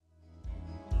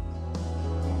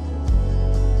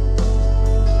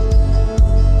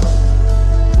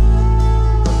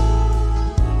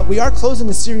we are closing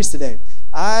the series today.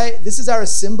 This is our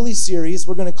assembly series.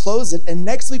 We're going to close it. And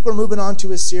next week, we're moving on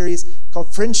to a series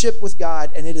called Friendship with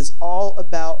God. And it is all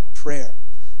about prayer.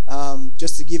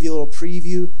 Just to give you a little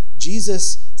preview,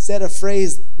 Jesus said a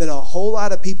phrase that a whole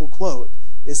lot of people quote.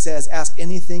 It says, ask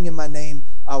anything in my name,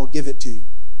 I will give it to you.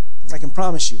 I can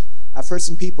promise you, I've heard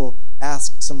some people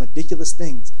ask some ridiculous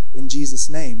things in Jesus'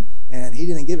 name, and he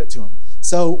didn't give it to them.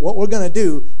 So what we're going to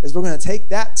do is we're going to take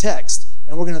that text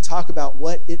and we're going to talk about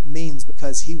what it means,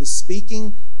 because he was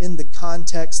speaking in the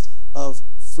context of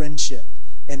friendship.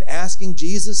 And asking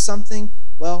Jesus something,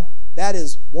 well, that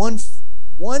is one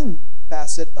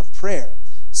facet of prayer.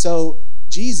 So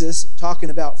Jesus, talking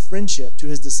about friendship to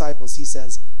his disciples, he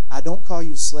says, I don't call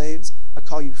you slaves, I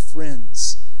call you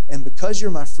friends. And because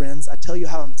you're my friends, I tell you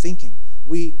how I'm thinking.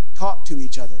 We talk to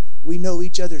each other. We know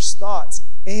each other's thoughts.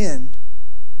 And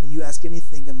when you ask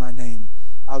anything in my name,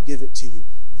 I'll give it to you.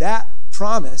 That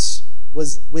promise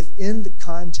was within the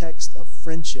context of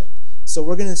friendship. So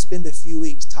we're going to spend a few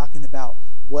weeks talking about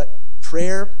what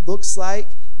prayer looks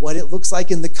like, what it looks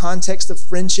like in the context of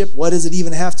friendship. What does it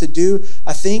even have to do?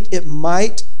 I think it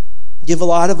might give a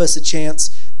lot of us a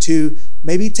chance to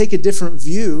maybe take a different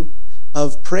view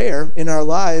of prayer in our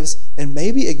lives and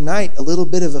maybe ignite a little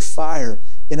bit of a fire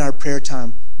in our prayer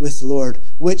time with the Lord,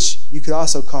 which you could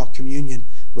also call communion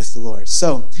with the Lord.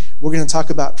 So we're going to talk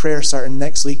about prayer starting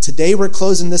next week. Today we're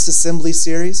closing this assembly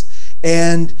series,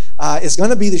 and it's going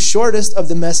to be the shortest of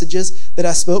the messages that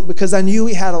I spoke, because I knew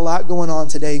we had a lot going on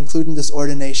today, including this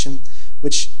ordination,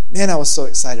 which, man, I was so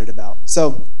excited about.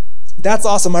 So that's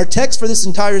awesome. Our text for this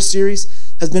entire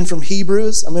series has been from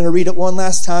Hebrews. I'm going to read it one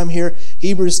last time here.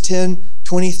 Hebrews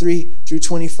 10:23 through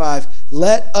 25.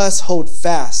 Let us hold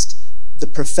fast the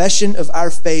profession of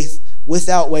our faith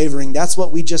without wavering. That's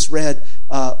what we just read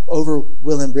over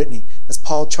Will and Brittany, as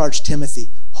Paul charged Timothy.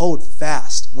 Hold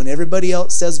fast. When everybody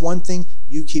else says one thing,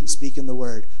 you keep speaking the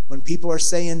word. When people are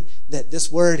saying that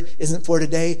this word isn't for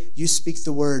today, you speak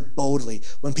the word boldly.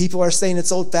 When people are saying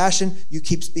it's old-fashioned, you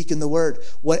keep speaking the word.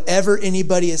 Whatever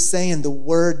anybody is saying, the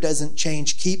word doesn't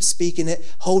change. Keep speaking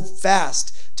it. Hold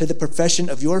fast to the profession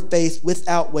of your faith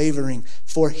without wavering,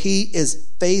 for he is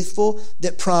faithful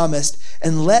that promised.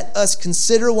 And let us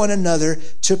consider one another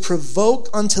to provoke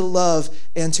unto love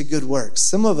and to good works.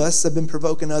 Some of us have been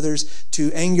provoking others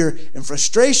to anger and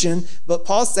frustration, but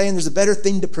Paul's saying there's a better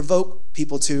thing to provoke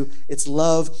people to. It's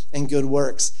love and good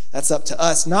works. That's up to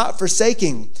us, not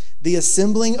forsaking the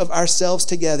assembling of ourselves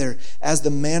together as the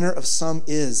manner of some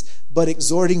is, but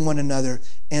exhorting one another,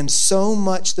 and so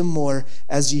much the more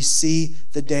as you see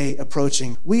the day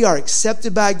approaching. We are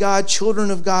accepted by God,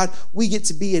 children of God. We get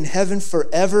to be in heaven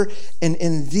forever. And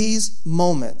in these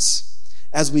moments,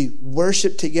 as we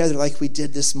worship together like we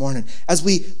did this morning, as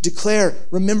we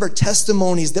remember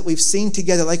testimonies that we've seen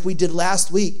together like we did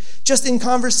last week, just in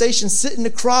conversation, sitting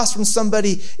across from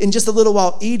somebody in just a little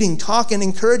while, eating, talking,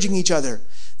 encouraging each other.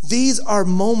 These are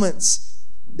moments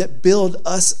that build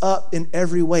us up in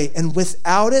every way. And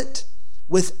without it,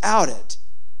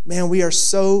 man, we are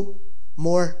so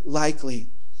more likely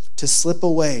to slip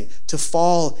away, to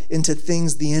fall into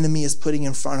things the enemy is putting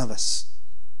in front of us.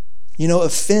 You know,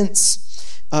 offense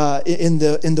in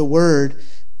the word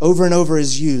over and over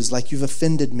is used, like you've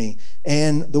offended me.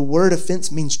 And the word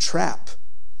offense means trap.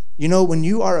 You know, when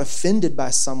you are offended by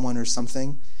someone or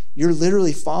something, you're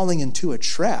literally falling into a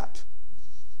trap.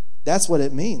 That's what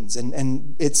it means.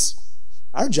 And it's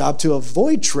our job to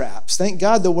avoid traps. Thank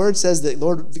God the word says that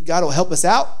Lord God will help us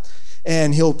out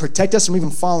and he'll protect us from even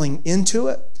falling into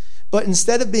it. But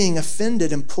instead of being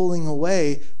offended and pulling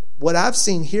away, what I've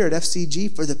seen here at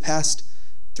FCG for the past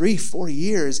 3-4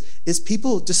 years is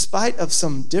people, despite of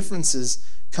some differences,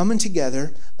 coming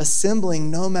together,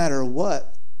 assembling no matter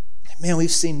what. Man,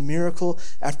 we've seen miracle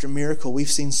after miracle. We've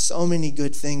seen so many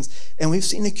good things. And we've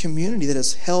seen a community that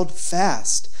has held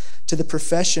fast to the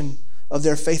profession of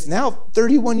their faith. Now,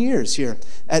 31 years here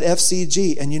at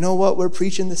FCG. And you know what? We're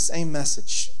preaching the same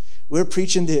message. We're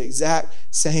preaching the exact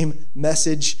same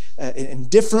message in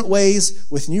different ways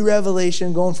with new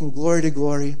revelation, going from glory to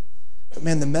glory. But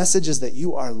man, the message is that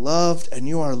you are loved and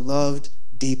you are loved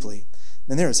deeply.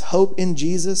 And there is hope in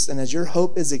Jesus. And as your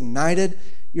hope is ignited,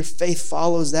 your faith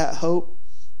follows that hope.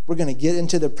 We're going to get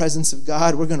into the presence of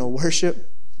God. We're going to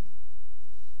worship.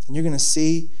 And you're going to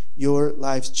see your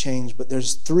lives change. But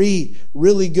there's 3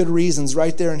 really good reasons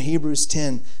right there in Hebrews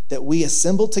 10 that we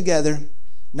assemble together,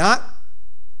 not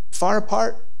far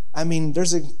apart. I mean,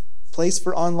 there's a place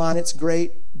for online. It's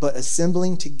great. But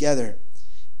assembling together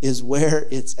is where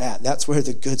it's at. That's where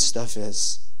the good stuff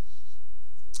is.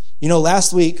 You know,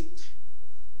 last week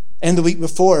and the week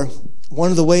before,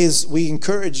 one of the ways we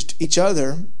encouraged each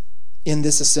other in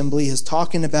this assembly is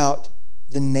talking about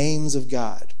the names of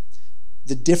God,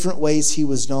 the different ways he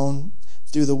was known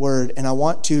through the word. And I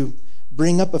want to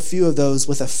bring up a few of those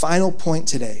with a final point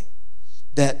today,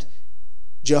 that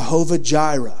Jehovah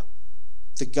Jireh,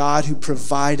 the God who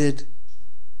provided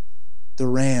the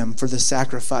ram for the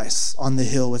sacrifice on the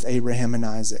hill with Abraham and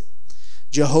Isaac.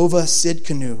 Jehovah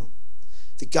Sidkenu,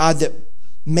 the God that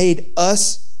made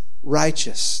us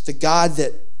righteous, the God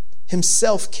that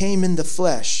himself came in the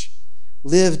flesh,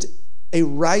 lived a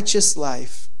righteous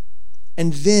life,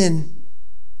 and then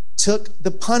took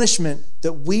the punishment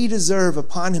that we deserve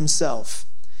upon himself,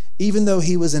 even though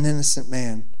he was an innocent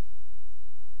man.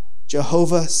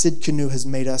 Jehovah Sidkenu has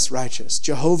made us righteous.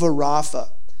 Jehovah Rapha,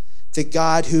 the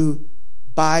God who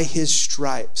by his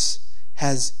stripes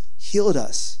has healed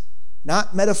us,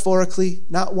 not metaphorically,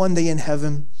 not one day in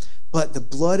heaven, but the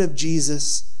blood of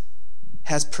Jesus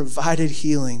has provided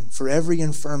healing for every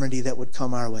infirmity that would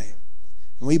come our way.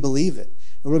 And we believe it.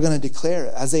 And we're going to declare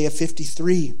it. Isaiah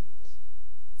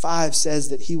 53:5 says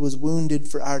that he was wounded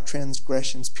for our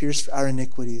transgressions, pierced for our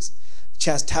iniquities. The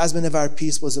chastisement of our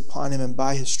peace was upon him, and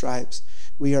by his stripes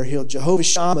we are healed. Jehovah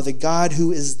Shammah, the God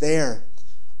who is there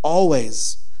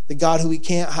always, the God who we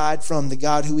can't hide from, the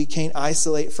God who we can't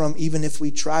isolate from even if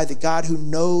we try, the God who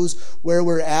knows where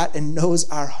we're at and knows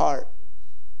our heart.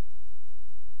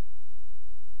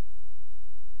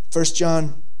 1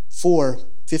 John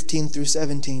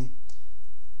 4:15-17.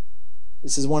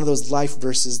 This is one of those life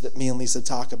verses that me and Lisa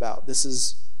talk about. This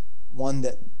is one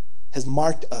that has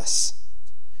marked us.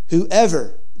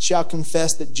 Whoever shall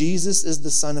confess that Jesus is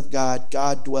the Son of God,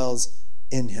 God dwells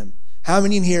in him. How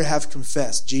many in here have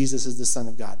confessed Jesus is the Son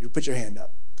of God? You put your hand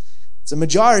up. It's a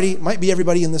majority. It might be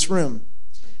everybody in this room.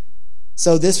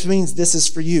 So this means this is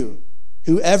for you.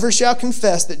 Whoever shall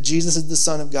confess that Jesus is the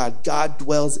Son of God, God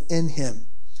dwells in him,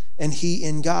 and he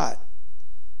in God.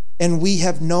 And we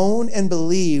have known and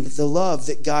believed the love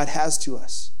that God has to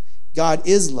us. God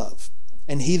is love,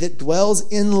 and he that dwells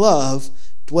in love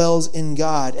dwells in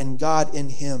God, and God in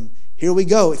him. Here we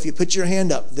go. If you put your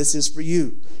hand up, this is for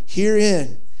you.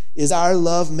 Herein is our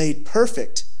love made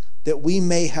perfect, that we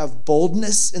may have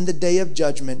boldness in the day of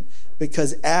judgment,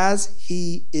 because as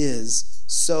he is,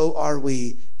 so are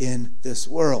we in this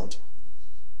world.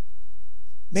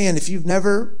 Man, if you've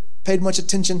never paid much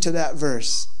attention to that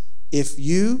verse, if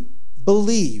you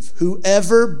believe,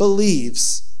 whoever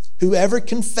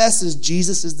confesses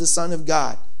Jesus is the Son of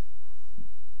God,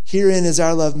 herein is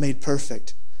our love made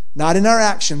perfect. Not in our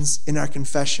actions, in our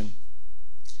confession.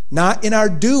 Not in our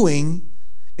doing,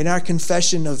 in our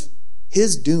confession of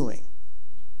his doing.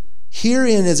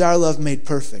 Herein is our love made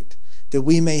perfect, that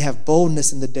we may have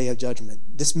boldness in the day of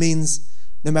judgment. This means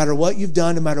no matter what you've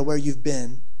done, no matter where you've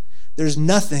been, there's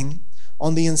nothing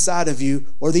on the inside of you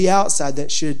or the outside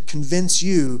that should convince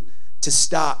you to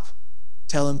stop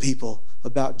telling people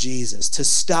about Jesus, to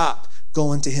stop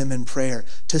going to him in prayer,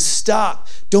 to stop.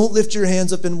 Don't lift your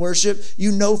hands up in worship.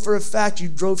 You know for a fact you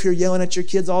drove here yelling at your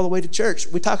kids all the way to church.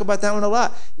 We talk about that one a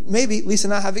lot. Maybe Lisa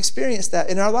and I have experienced that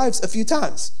in our lives a few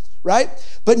times, right?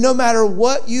 But no matter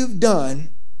what you've done,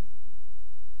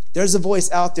 there's a voice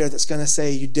out there that's going to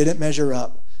say you didn't measure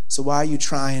up. So why are you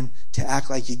trying to act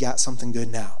like you got something good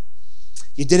now?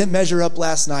 You didn't measure up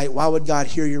last night. Why would God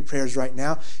hear your prayers right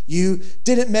now? You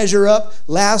didn't measure up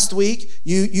last week.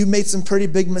 You made some pretty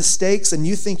big mistakes, and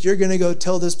you think you're going to go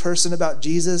tell this person about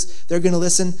Jesus. They're going to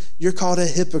listen. You're called a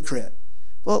hypocrite.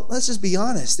 Well, let's just be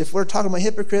honest. If we're talking about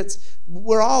hypocrites,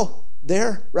 we're all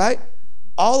there, right?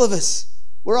 All of us.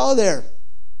 We're all there.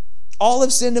 All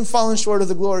have sinned and fallen short of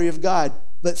the glory of God.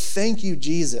 But thank you,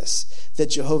 Jesus,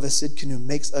 that Jehovah Sidkenu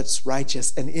makes us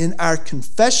righteous. And in our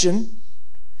confession,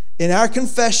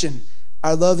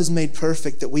 our love is made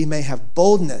perfect, that we may have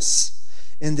boldness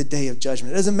in the day of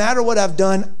judgment. It doesn't matter what I've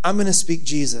done, I'm going to speak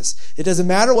Jesus. It doesn't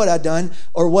matter what I've done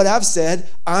or what I've said,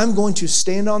 I'm going to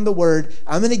stand on the word.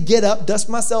 I'm going to get up, dust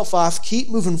myself off, keep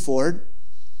moving forward.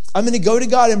 I'm going to go to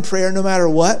God in prayer no matter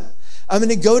what. I'm going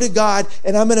to go to God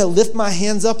and I'm going to lift my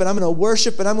hands up and I'm going to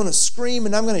worship and I'm going to scream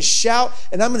and I'm going to shout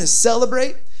and I'm going to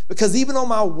celebrate. Because even on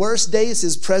my worst days,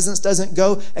 his presence doesn't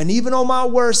go. And even on my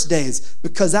worst days,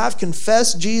 because I've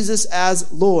confessed Jesus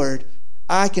as Lord,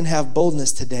 I can have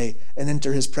boldness today and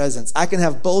enter his presence. I can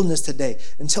have boldness today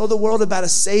and tell the world about a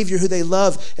Savior who they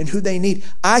love and who they need.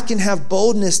 I can have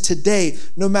boldness today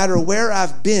no matter where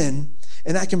I've been,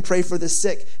 and I can pray for the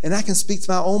sick, and I can speak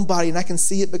to my own body, and I can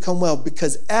see it become well.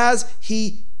 Because as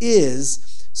he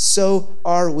is, so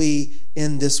are we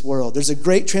in this world. There's a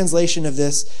great translation of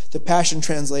this, the Passion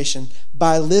Translation.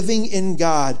 By living in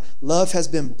God, love has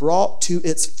been brought to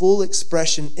its full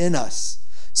expression in us.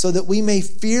 so that we may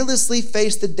fearlessly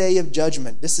face the day of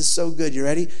judgment. This is so good. You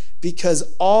ready?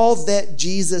 Because all that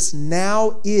Jesus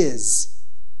now is,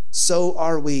 so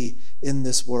are we in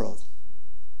this world.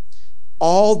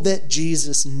 All that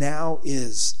Jesus now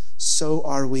is, so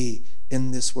are we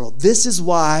in this world. This is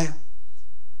why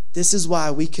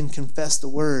we can confess the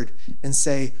word and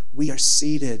say we are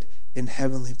seated in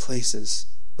heavenly places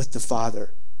with the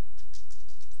Father.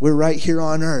 We're right here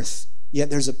on earth, yet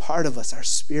there's a part of us, our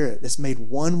spirit, that's made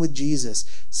one with Jesus,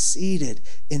 seated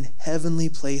in heavenly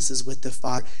places with the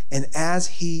Father. And as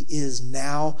he is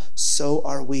now, so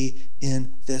are we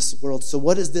in this world. So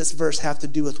what does this verse have to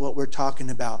do with what we're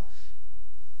talking about?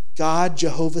 God,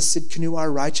 Jehovah Sidkenu,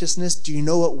 our righteousness. Do you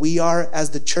know what we are as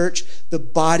the church, the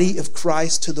body of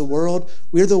Christ to the world?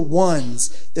 We're the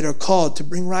ones that are called to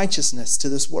bring righteousness to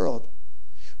this world.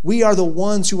 We are the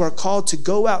ones who are called to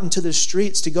go out into the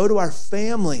streets, to go to our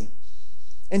family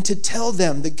and to tell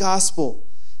them the gospel.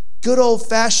 Good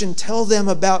old-fashioned tell them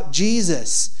about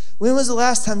Jesus. When was the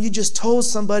last time you just told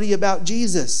somebody about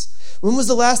Jesus? When was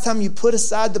the last time you put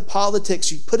aside the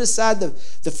politics, you put aside the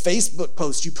Facebook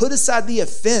post, you put aside the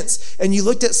offense, and you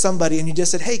looked at somebody and you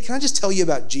just said, hey, can I just tell you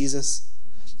about Jesus?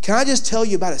 Can I just tell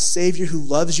you about a Savior who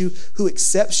loves you, who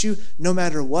accepts you no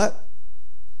matter what?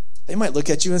 They might look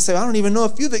at you and say, I don't even know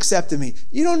if you've accepted me.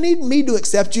 You don't need me to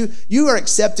accept you. You are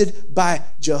accepted by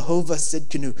Jehovah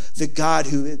Sidkenu, the God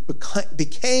who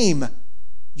became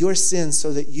your sin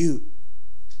so that you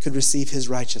could receive his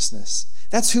righteousness.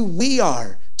 That's who we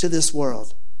are to this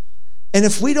world. And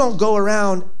if we don't go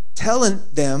around telling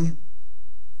them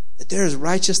that there is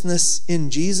righteousness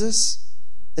in Jesus,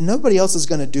 then nobody else is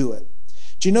going to do it.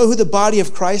 Do you know who the body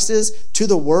of Christ is to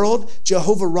the world?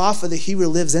 Jehovah Rapha, the He who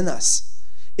lives in us.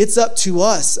 It's up to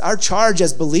us. Our charge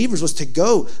as believers was to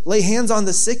go, lay hands on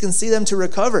the sick and see them to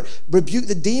recover, rebuke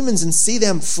the demons and see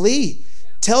them flee,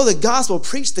 tell the gospel,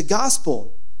 preach the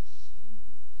gospel.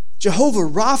 Jehovah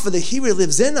Rapha, the He who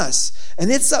lives in us, and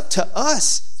it's up to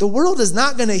us. The world is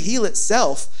not going to heal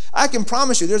itself. I can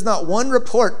promise you there's not one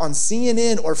report on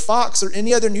CNN or Fox or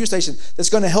any other news station that's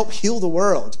going to help heal the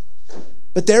world.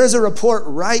 But there is a report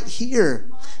right here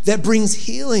that brings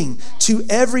healing to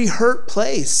every hurt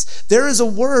place. There is a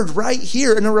word right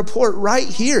here and a report right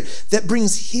here that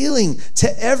brings healing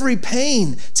to every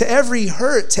pain, to every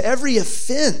hurt, to every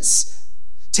offense,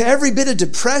 to every bit of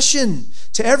depression,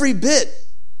 to every bit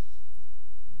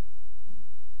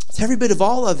of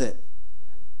all of it.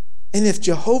 And if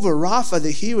Jehovah Rapha,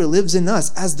 the He who lives in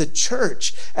us, as the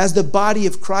church, as the body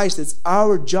of Christ, it's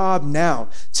our job now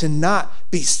to not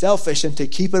be selfish and to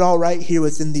keep it all right here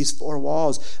within these four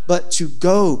walls, but to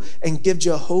go and give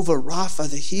Jehovah Rapha,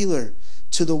 the healer,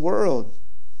 to the world.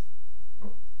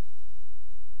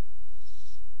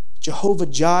 Jehovah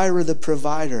Jireh, the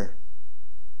provider.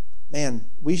 Man,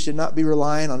 we should not be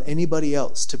relying on anybody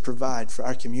else to provide for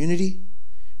our community,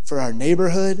 for our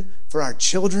neighborhood, for our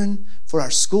children, for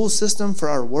our school system, for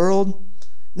our world.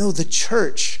 No, the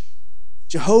church,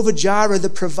 Jehovah Jireh, the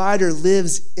provider,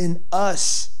 lives in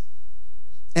us.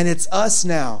 And it's us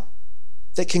now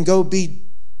that can go be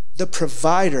the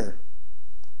provider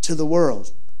to the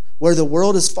world, where the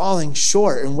world is falling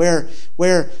short and where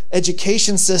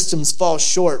education systems fall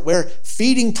short, where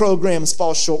feeding programs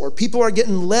fall short, where people are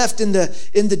getting left in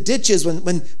the ditches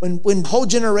when whole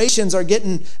generations are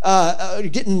getting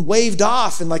waved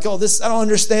off and like, oh, this, I don't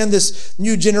understand this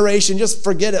new generation. Just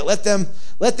forget it. Let them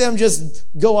just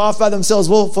go off by themselves.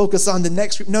 We'll focus on the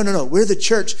next group. No. We're the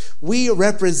church. We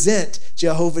represent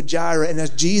Jehovah Jireh. And as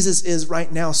Jesus is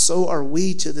right now, so are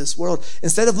we to this world.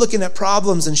 Instead of looking at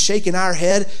problems and shaking our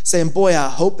head, saying, boy, I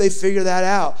hope they figure that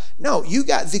out. No, you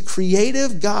got the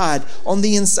creative God on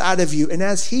the inside of you. And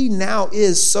as he now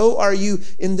is, so are you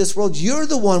in this world. You're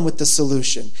the one with the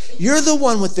solution. You're the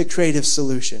one with the creative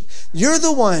solution. You're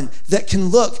the one that can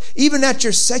look even at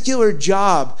your secular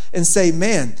job and say,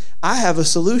 man, I have a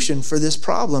solution for this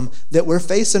problem that we're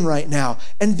facing right now.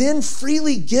 And then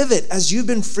freely give it as you've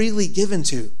been freely given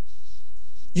to.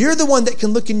 You're the one that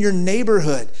can look in your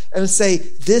neighborhood and say,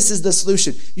 this is the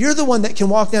solution. You're the one that can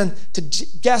walk down to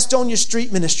Gastonia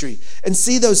Street Ministry and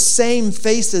see those same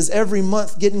faces every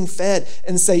month getting fed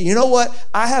and say, you know what?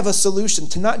 I have a solution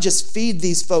to not just feed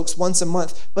these folks once a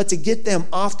month, but to get them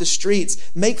off the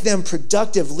streets, make them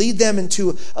productive, lead them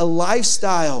into a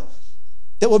lifestyle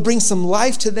that will bring some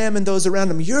life to them and those around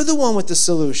them. You're the one with the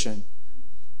solution.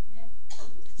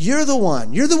 You're the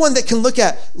one. You're the one that can look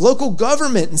at local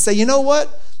government and say, you know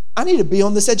what? I need to be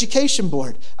on this education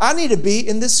board. I need to be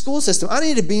in this school system. I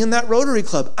need to be in that Rotary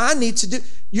Club.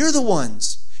 You're the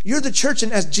ones. You're the church,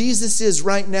 and as Jesus is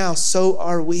right now, so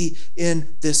are we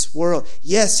in this world.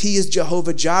 Yes, he is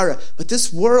Jehovah Jireh, but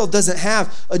this world doesn't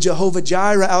have a Jehovah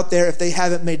Jireh out there if they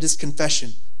haven't made this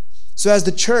confession. So as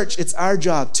the church, it's our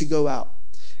job to go out.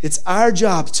 It's our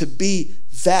job to be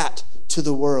that to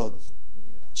the world.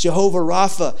 Jehovah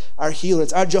Rapha, our healer.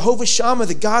 It's our Jehovah Shammah,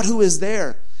 the God who is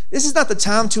there. This is not the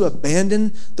time to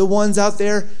abandon the ones out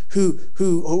there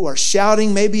who are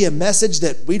shouting maybe a message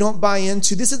that we don't buy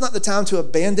into. This is not the time to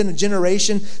abandon a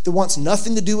generation that wants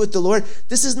nothing to do with the Lord.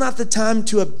 This is not the time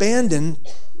to abandon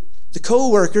the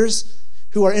co-workers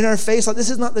who are in our face. This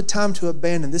is not the time to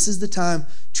abandon. This is the time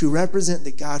to represent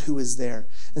the God who is there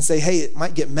and say, hey, it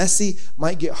might get messy,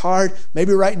 might get hard.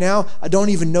 Maybe right now I don't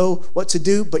even know what to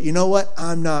do, but you know what?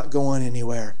 I'm not going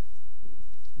anywhere.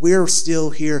 We're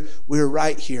still here. We're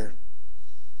right here.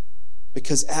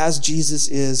 Because as Jesus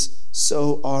is,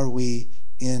 so are we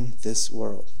in this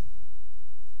world.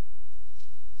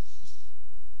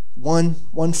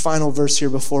 One final verse here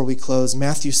before we close.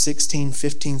 Matthew 16,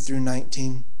 15 through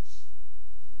 19.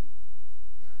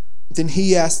 Then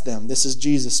he asked them, this is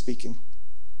Jesus speaking.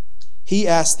 He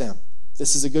asked them,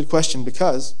 this is a good question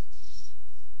because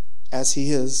as he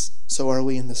is, so are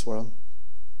we in this world.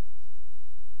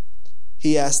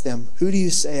 He asked them, who do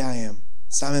you say I am?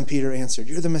 Simon Peter answered,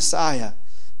 you're the Messiah,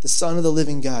 the Son of the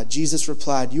living God. Jesus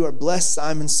replied, you are blessed,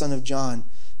 Simon, son of John,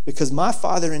 because my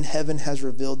Father in heaven has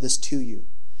revealed this to you.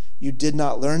 You did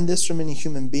not learn this from any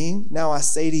human being. Now I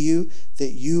say to you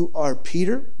that you are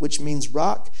Peter, which means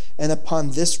rock, and upon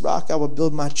this rock I will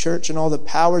build my church, and all the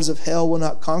powers of hell will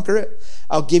not conquer it.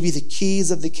 I'll give you the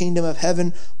keys of the kingdom of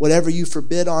heaven. Whatever you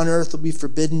forbid on earth will be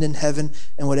forbidden in heaven,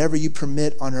 and whatever you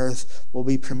permit on earth will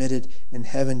be permitted in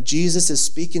heaven. Jesus is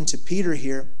speaking to Peter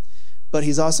here, but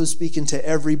he's also speaking to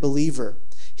every believer.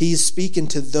 He's speaking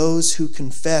to those who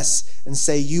confess and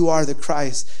say, you are the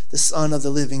Christ, the Son of the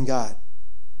living God.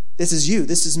 This is you.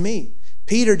 This is me.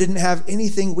 Peter didn't have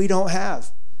anything we don't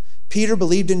have. Peter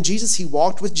believed in Jesus. He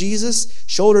walked with Jesus,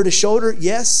 shoulder to shoulder,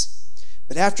 yes.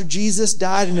 But after Jesus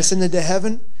died and ascended to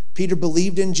heaven, Peter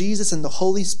believed in Jesus and the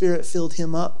Holy Spirit filled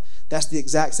him up. That's the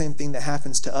exact same thing that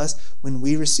happens to us when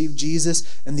we receive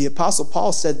Jesus. And the Apostle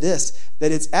Paul said this,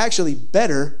 that it's actually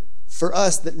better for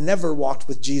us that never walked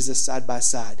with Jesus side by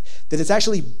side. That it's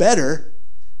actually better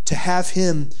to have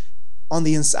him on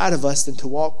the inside of us than to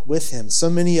walk with him. So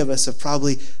many of us have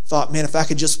probably thought, man, if I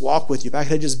could just walk with you, if I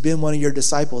could have just been one of your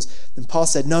disciples. Then Paul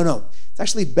said, no, it's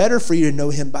actually better for you to know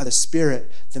him by the Spirit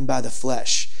than by the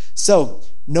flesh. So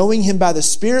knowing him by the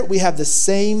Spirit, we have the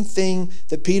same thing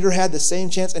that Peter had, the same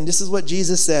chance. And this is what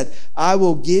Jesus said, I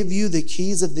will give you the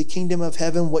keys of the kingdom of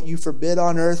heaven. What you forbid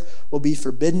on earth will be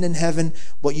forbidden in heaven.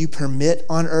 What you permit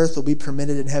on earth will be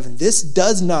permitted in heaven. This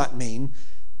does not mean,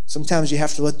 sometimes you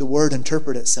have to let the word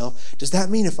interpret itself. Does that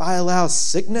mean if I allow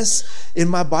sickness in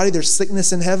my body, there's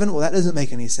sickness in heaven? Well, that doesn't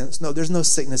make any sense. No, there's no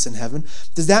sickness in heaven.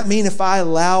 Does that mean if I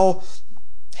allow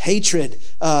hatred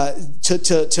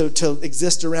to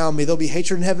exist around me, there'll be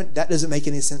hatred in heaven? That doesn't make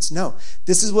any sense. No.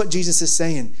 This is what Jesus is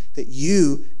saying, that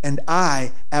you and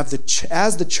I, as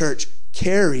the church,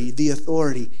 carry the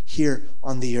authority here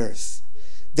on the earth.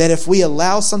 That if we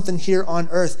allow something here on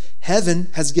earth, heaven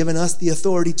has given us the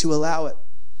authority to allow it.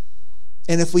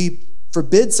 And if we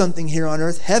forbid something here on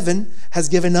earth, heaven has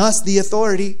given us the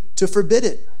authority to forbid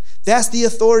it. That's the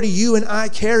authority you and I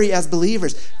carry as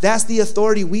believers. That's the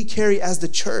authority we carry as the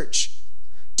church.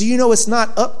 Do you know it's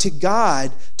not up to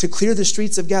God to clear the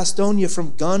streets of Gastonia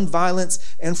from gun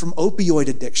violence and from opioid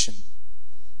addiction?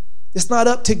 It's not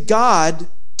up to God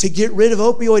to get rid of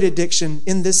opioid addiction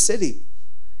in this city.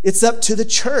 It's up to the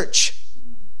church.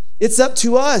 It's up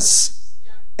to us.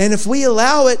 And if we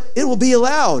allow it, it will be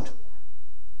allowed.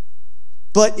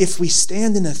 But if we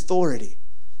stand in authority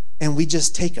and we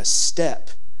just take a step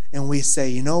and we say,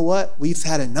 you know what, we've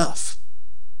had enough,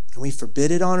 and we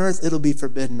forbid it on earth, it'll be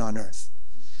forbidden on earth.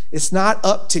 It's not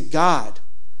up to God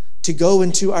to go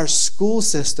into our school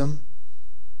system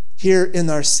here in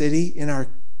our city, in our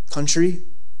country,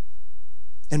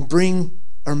 and bring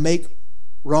or make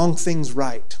wrong things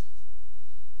right.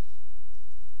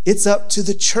 It's up to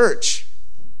the church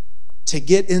to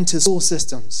get into school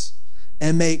systems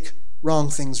and make wrong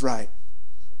things right.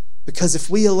 Because if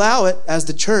we allow it as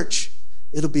the church,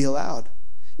 it'll be allowed.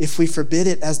 If we forbid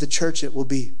it as the church, it will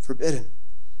be forbidden.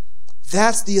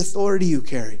 That's the authority you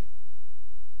carry.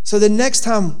 So the next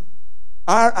time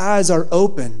our eyes are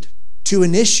opened to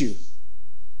an issue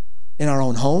in our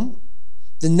own home,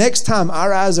 the next time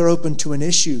our eyes are open to an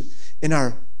issue in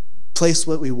our place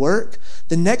where we work,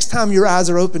 the next time your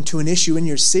eyes are open to an issue in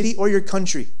your city or your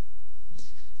country,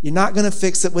 you're not going to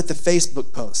fix it with a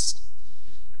Facebook post.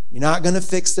 You're not going to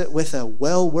fix it with a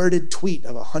well-worded tweet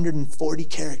of 140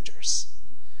 characters.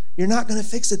 You're not going to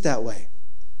fix it that way.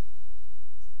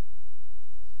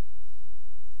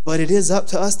 But it is up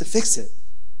to us to fix it.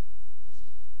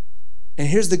 And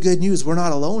here's the good news. We're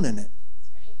not alone in it.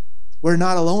 We're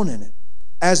not alone in it.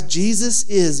 As Jesus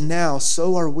is now,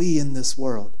 so are we in this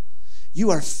world. You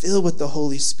are filled with the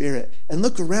Holy Spirit. And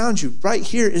look around you. Right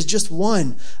here is just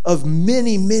one of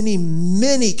many, many,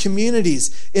 many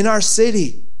communities in our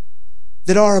city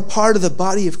that are a part of the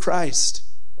body of Christ.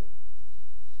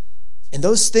 And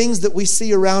those things that we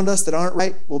see around us that aren't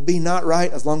right will be not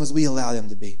right as long as we allow them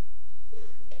to be.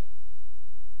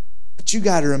 But you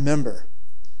got to remember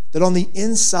that on the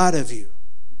inside of you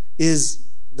is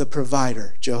the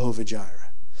provider, Jehovah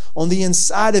Jireh. On the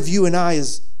inside of you and I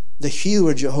is the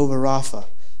healer, Jehovah Rapha.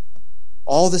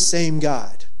 All the same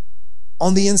God.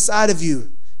 On the inside of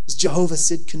you is Jehovah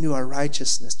Sidkenu, our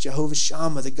righteousness. Jehovah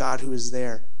Shammah, the God who is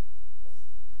there.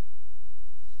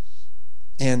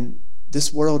 And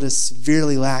this world is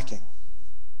severely lacking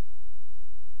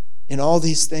in all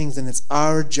these things, and it's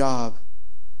our job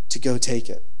to go take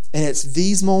it. And it's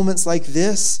these moments like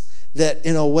this that,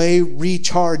 in a way,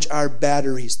 recharge our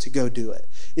batteries to go do it.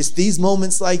 It's these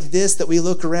moments like this that we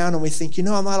look around and we think, I'm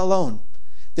not alone.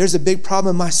 There's a big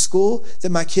problem in my school that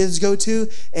my kids go to,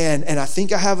 and I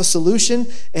think I have a solution,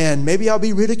 and maybe I'll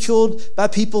be ridiculed by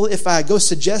people if I go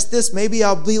suggest this. Maybe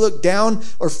I'll be looked down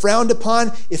or frowned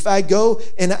upon if I go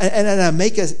and I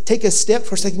take a step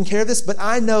for taking care of this. But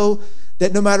I know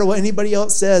that no matter what anybody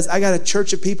else says, I got a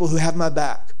church of people who have my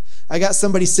back. I got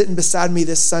somebody sitting beside me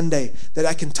this Sunday that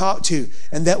I can talk to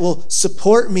and that will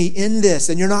support me in this,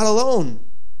 and you're not alone.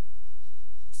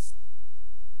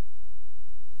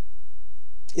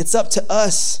 It's up to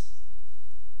us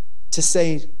to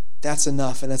say that's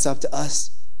enough, and it's up to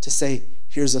us to say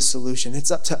here's a solution.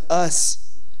 It's up to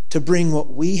us to bring what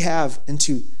we have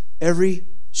into every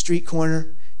street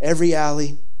corner, every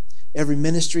alley, every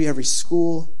ministry, every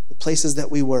school, the places that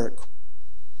we work.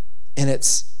 And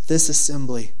it's this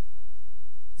assembly.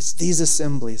 It's these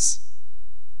assemblies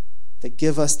that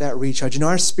give us that recharge.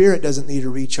 Our spirit doesn't need a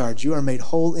recharge. You are made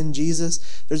whole in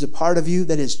Jesus. There's a part of you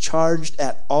that is charged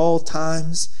at all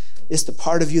times. It's the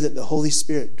part of you that the Holy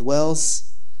Spirit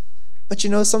dwells. But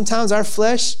sometimes our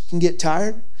flesh can get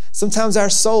tired. Sometimes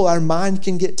our soul, our mind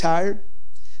can get tired.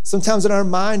 Sometimes in our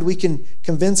mind we can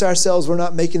convince ourselves we're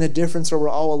not making a difference or we're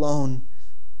all alone.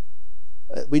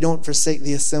 We don't forsake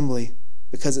the assembly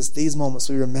because it's these moments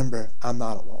we remember I'm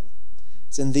not alone.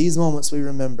 It's in these moments we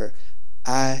remember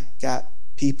I got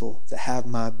people that have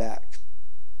my back.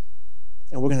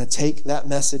 And we're going to take that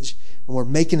message and we're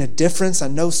making a difference. I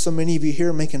know so many of you here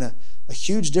are making a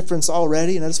huge difference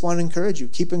already, and I just want to encourage you.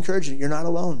 Keep encouraging. You're not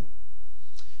alone.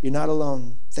 You're not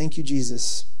alone. Thank you,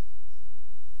 Jesus.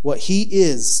 What he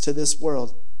is to this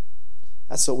world,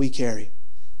 that's what we carry.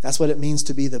 That's what it means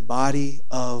to be the body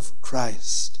of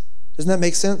Christ. Doesn't that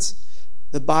make sense?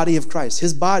 The body of Christ.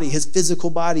 His body, his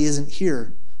physical body isn't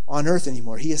here on earth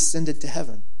anymore. He ascended to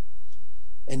heaven.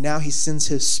 And now he sends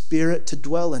his Spirit to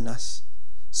dwell in us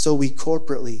so we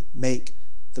corporately make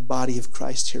the body of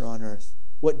Christ here on earth.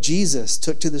 What Jesus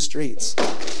took to the streets,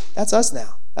 that's us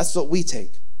now. That's what we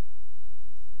take.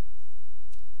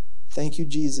 Thank you,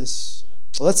 Jesus.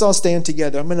 Well, let's all stand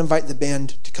together. I'm going to invite the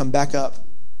band to come back up.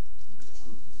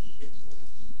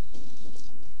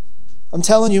 I'm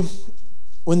telling you,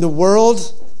 when the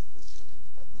world,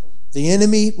 the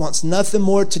enemy, wants nothing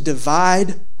more to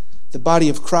divide the body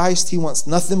of Christ, he wants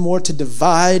nothing more to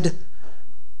divide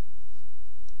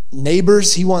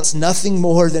neighbors, he wants nothing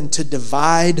more than to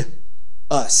divide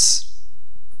us.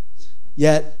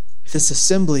 Yet, this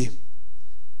assembly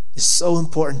is so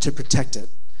important to protect it.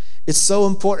 It's so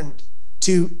important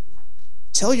to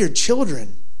tell your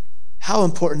children how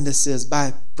important this is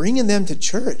by bringing them to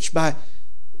church, by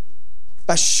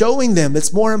showing them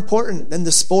it's more important than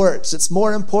the sports. It's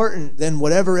more important than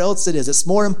whatever else it is. It's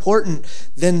more important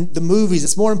than the movies.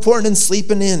 It's more important than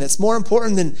sleeping in. It's more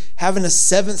important than having a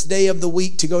 7th day of the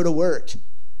week to go to work.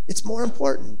 It's more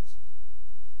important.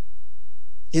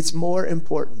 It's more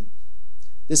important.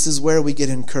 This is where we get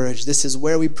encouraged. This is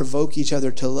where we provoke each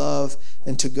other to love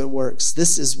and to good works.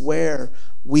 This is where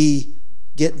we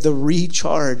get the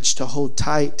recharge to hold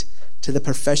tight to the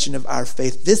profession of our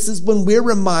faith. This is when we're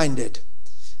reminded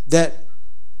that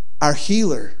our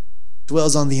healer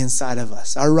dwells on the inside of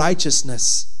us. Our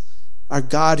righteousness, our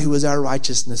God who is our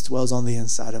righteousness dwells on the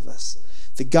inside of us.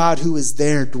 The God who is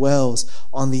there dwells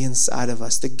on the inside of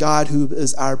us. The God who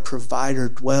is our provider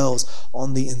dwells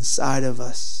on the inside of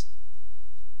us.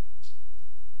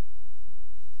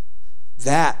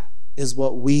 That is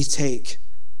what we take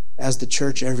as the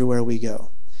church everywhere we go.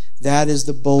 that is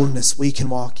the boldness we can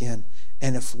walk in.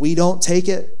 And if we don't take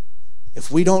it,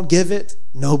 if we don't give it,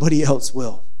 nobody else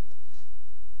will.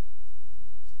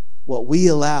 What we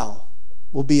allow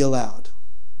will be allowed.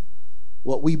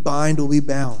 What we bind will be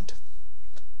bound.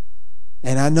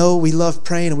 And I know we love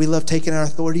praying and we love taking our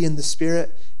authority in the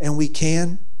Spirit, and we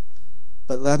can.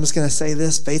 But I'm just going to say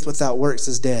this, faith without works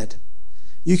is dead.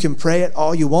 You can pray it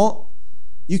all you want.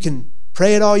 You can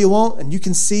pray it all you want, and you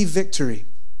can see victory.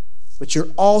 But you're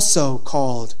also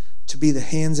called to be the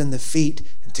hands and the feet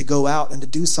and to go out and to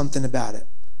do something about it.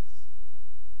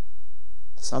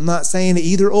 So I'm not saying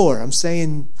either or. I'm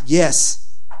saying,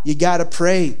 yes, you got to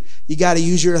pray. You got to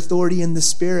use your authority in the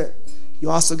Spirit. You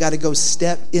also got to go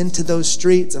step into those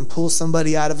streets and pull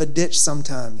somebody out of a ditch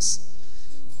sometimes.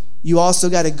 You also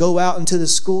got to go out into the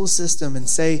school system and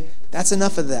say, that's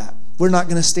enough of that. We're not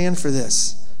going to stand for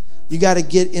this. You got to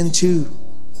get into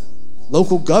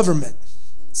local government.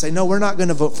 Say, no, we're not going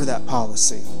to vote for that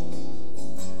policy.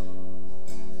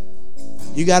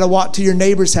 You got to walk to your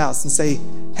neighbor's house and say,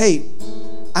 hey,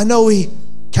 I know we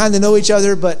kind of know each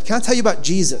other, but can I tell you about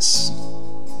Jesus?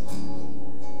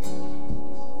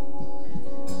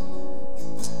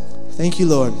 Thank you,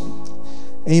 Lord.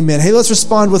 Amen. Hey, let's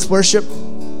respond with worship.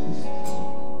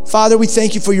 Father, we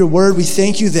thank you for your word. We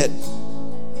thank you that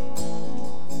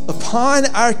upon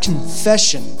our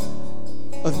confession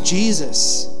of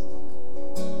Jesus,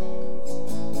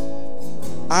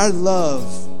 our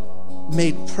love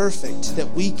made perfect,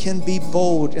 that we can be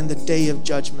bold in the day of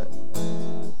judgment.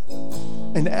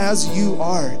 And as you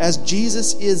are, as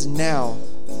Jesus is now,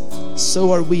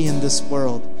 so are we in this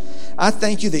world. I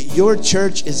thank you that your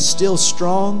church is still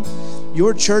strong.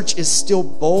 Your church is still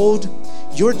bold.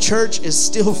 Your church is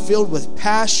still filled with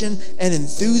passion and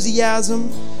enthusiasm.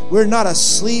 We're not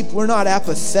asleep. We're not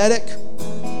apathetic.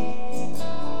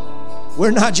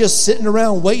 We're not just sitting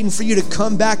around waiting for you to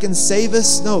come back and save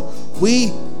us. No,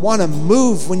 we want to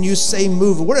move when you say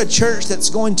move. We're a church that's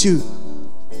going to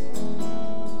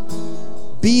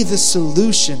be the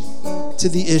solution to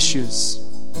the issues.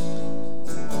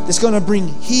 That's going to bring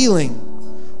healing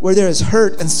where there is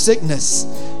hurt and sickness.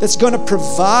 That's going to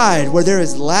provide where there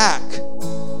is lack.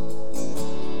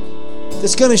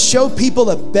 That's going to show people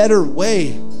a better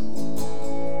way.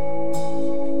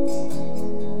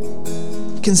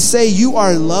 You can say you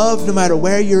are loved no matter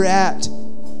where you're at.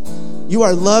 You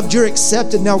are loved, you're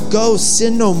accepted. Now go,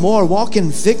 sin no more, walk in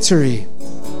victory.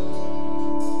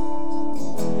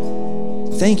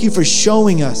 Thank you for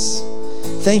showing us.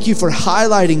 Thank you for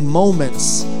highlighting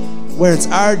moments where it's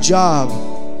our job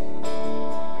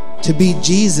to be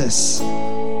Jesus,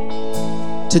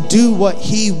 to do what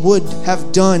he would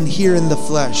have done here in the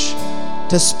flesh,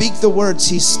 to speak the words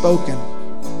he's spoken.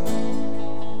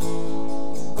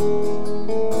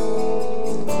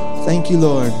 Thank you,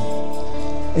 Lord.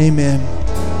 Amen.